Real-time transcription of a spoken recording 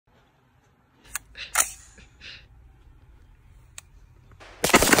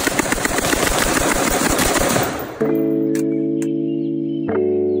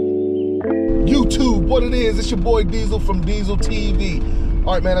it's your boy Diesel from Diesel TV.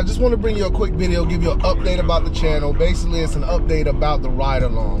 All right, man, I just want to bring you a quick video, give you an update about the channel. Basically, it's an update about the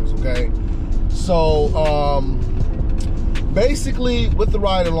ride-alongs, okay? So, basically, with the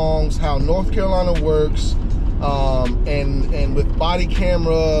ride-alongs, how North Carolina works, and with body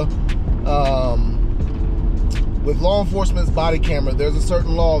camera, with law enforcement's body camera, there's a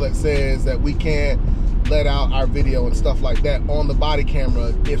certain law that says that we can't let out our video and stuff like that on the body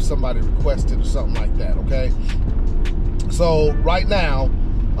camera if somebody requested or something like that, okay? So right now,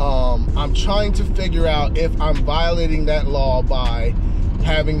 I'm trying to figure out if I'm violating that law by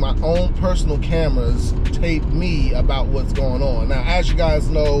having my own personal cameras tape me about what's going on. Now, as you guys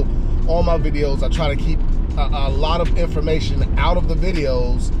know, all my videos, I try to keep a lot of information out of the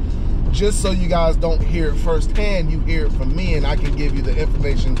videos just so you guys don't hear it firsthand. You hear it from me, and I can give you the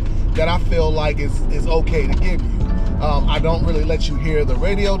information that I feel like is okay to give you. I don't really let you hear the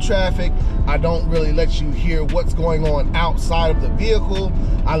radio traffic. I don't really let you hear what's going on outside of the vehicle.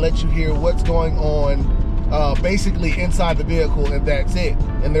 I let you hear what's going on basically inside the vehicle, and that's it.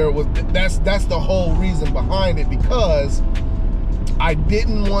 And that's the whole reason behind it, because I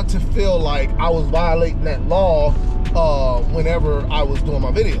didn't want to feel like I was violating that law whenever I was doing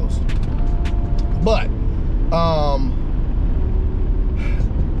my videos. But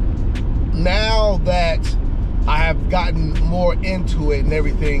now that I have gotten more into it and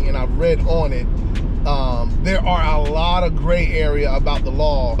everything, and I've read on it, there are a lot of gray area about the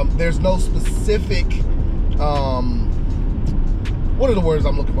law. There's no specific, what are the words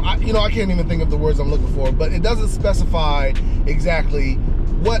I'm looking for? I can't even think of the words I'm looking for, but it doesn't specify exactly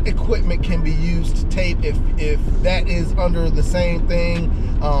what equipment can be used to tape, if that is under the same thing,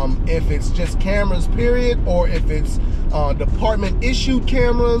 if it's just cameras period, or if it's department issued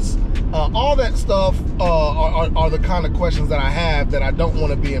cameras. All that stuff are the kind of questions that I have that I don't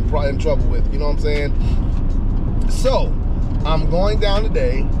want to be in trouble with, you know what I'm saying? So I'm going down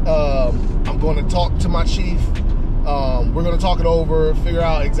today. I'm going to talk to my chief. We're going to talk it over, figure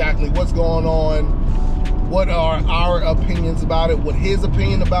out exactly what's going on, what are our opinions about it, what his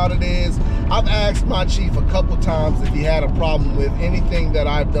opinion about it is. I've asked my chief a couple times if he had a problem with anything that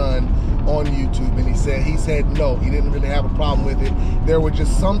I've done on YouTube, and he said no, he didn't really have a problem with it. There were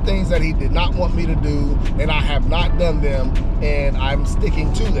just some things that he did not want me to do, and I have not done them, and I'm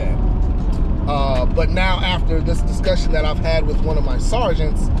sticking to that. But now, after this discussion that I've had with one of my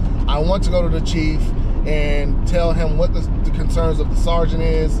sergeants, I want to go to the chief and tell him what the concerns of the sergeant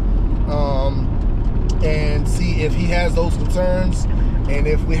is, and see if he has those concerns. And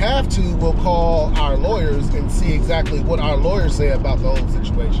if we have to, we'll call our lawyers and see exactly what our lawyers say about the whole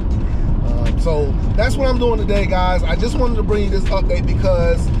situation. So that's what I'm doing today, guys. I just wanted to bring you this update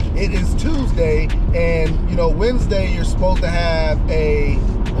because it is Tuesday, and Wednesday you're supposed to have a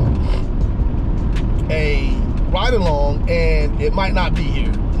ride along, and it might not be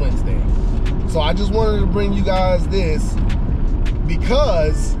here Wednesday. So I just wanted to bring you guys this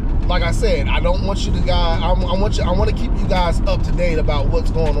because, like I said, I don't want you to guys. I want to keep you guys up to date about what's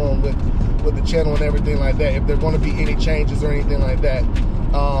going on with the channel and everything like that. If there's going to be any changes or anything like that,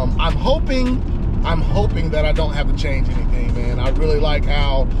 I'm hoping that I don't have to change anything, man. I really like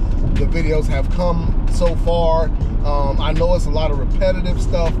how the videos have come so far. I know it's a lot of repetitive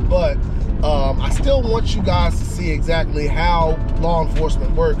stuff, but I still want you guys to see exactly how law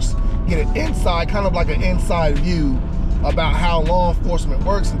enforcement works. Get an inside, kind of like an inside view about how law enforcement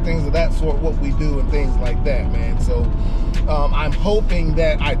works and things of that sort, what we do and things like that, man. So I'm hoping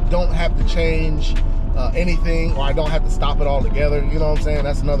that I don't have to change anything, or I don't have to stop it altogether. You know what I'm saying?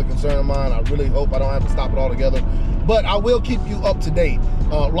 That's another concern of mine. I really hope I don't have to stop it altogether, but I will keep you up to date.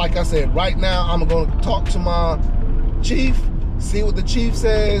 Like I said, right now I'm going to talk to my chief, see what the chief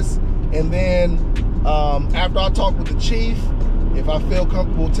says, and then after I talk with the chief, if I feel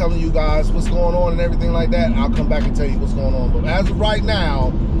comfortable telling you guys what's going on and everything like that, I'll come back and tell you what's going on. But as of right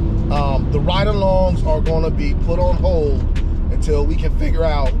now, the ride-alongs are going to be put on hold until we can figure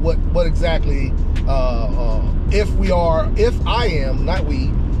out what exactly, if I am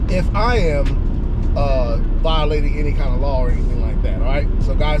violating any kind of law or anything like that. All right,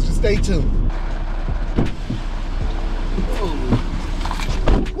 so guys, just stay tuned.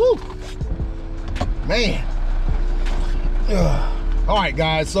 Woo, man. All right,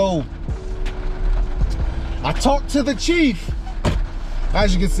 guys, so I talked to the chief.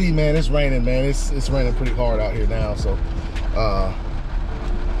 As you can see, man, it's raining, man. It's raining pretty hard out here now, so God,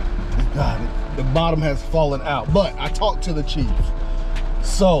 the bottom has fallen out. But I talked to the chief.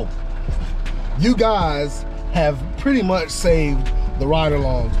 So you guys have pretty much saved the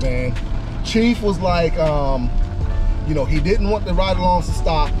ride-alongs, man. Chief was like, he didn't want the ride-alongs to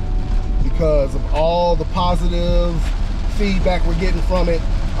stop. because of all the positive feedback we're getting from it.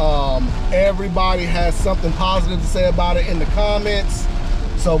 Everybody has something positive to say about it in the comments.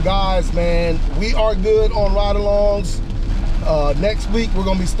 So guys, man, we are good on ride-alongs. Next week we're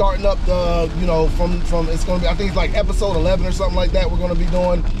gonna be starting up the, you know, from it's gonna be, I think it's like episode 11 or something like that we're gonna be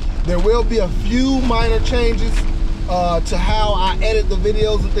doing. There will be a few minor changes to how I edit the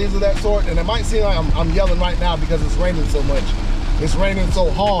videos and things of that sort. And it might seem like I'm yelling right now because it's raining so much. It's raining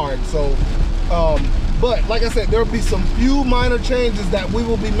so hard. So, but like I said, there'll be some few minor changes that we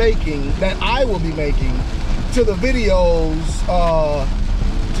will be making, that I will be making to the videos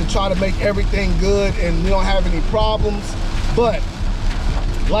to try to make everything good and we don't have any problems. But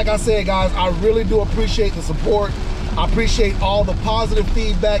like I said, guys, I really do appreciate the support. I appreciate all the positive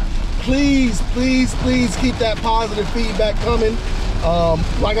feedback. Please, please, please keep that positive feedback coming.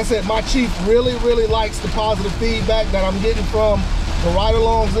 Like I said, my chief really, really likes the positive feedback that I'm getting from the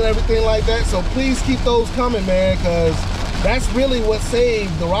ride-alongs and everything like that. So please keep those coming, man, because that's really what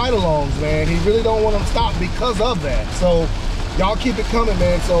saved the ride-alongs, man. He really don't want them to stop because of that. So y'all keep it coming,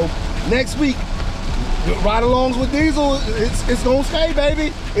 man. So next week, ride-alongs with Diesel, it's gonna stay,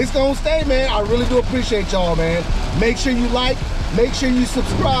 baby. It's gonna stay, man. I really do appreciate y'all, man. Make sure you like, make sure you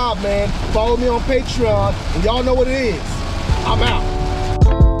subscribe, man. Follow me on Patreon, and y'all know what it is. I'm out.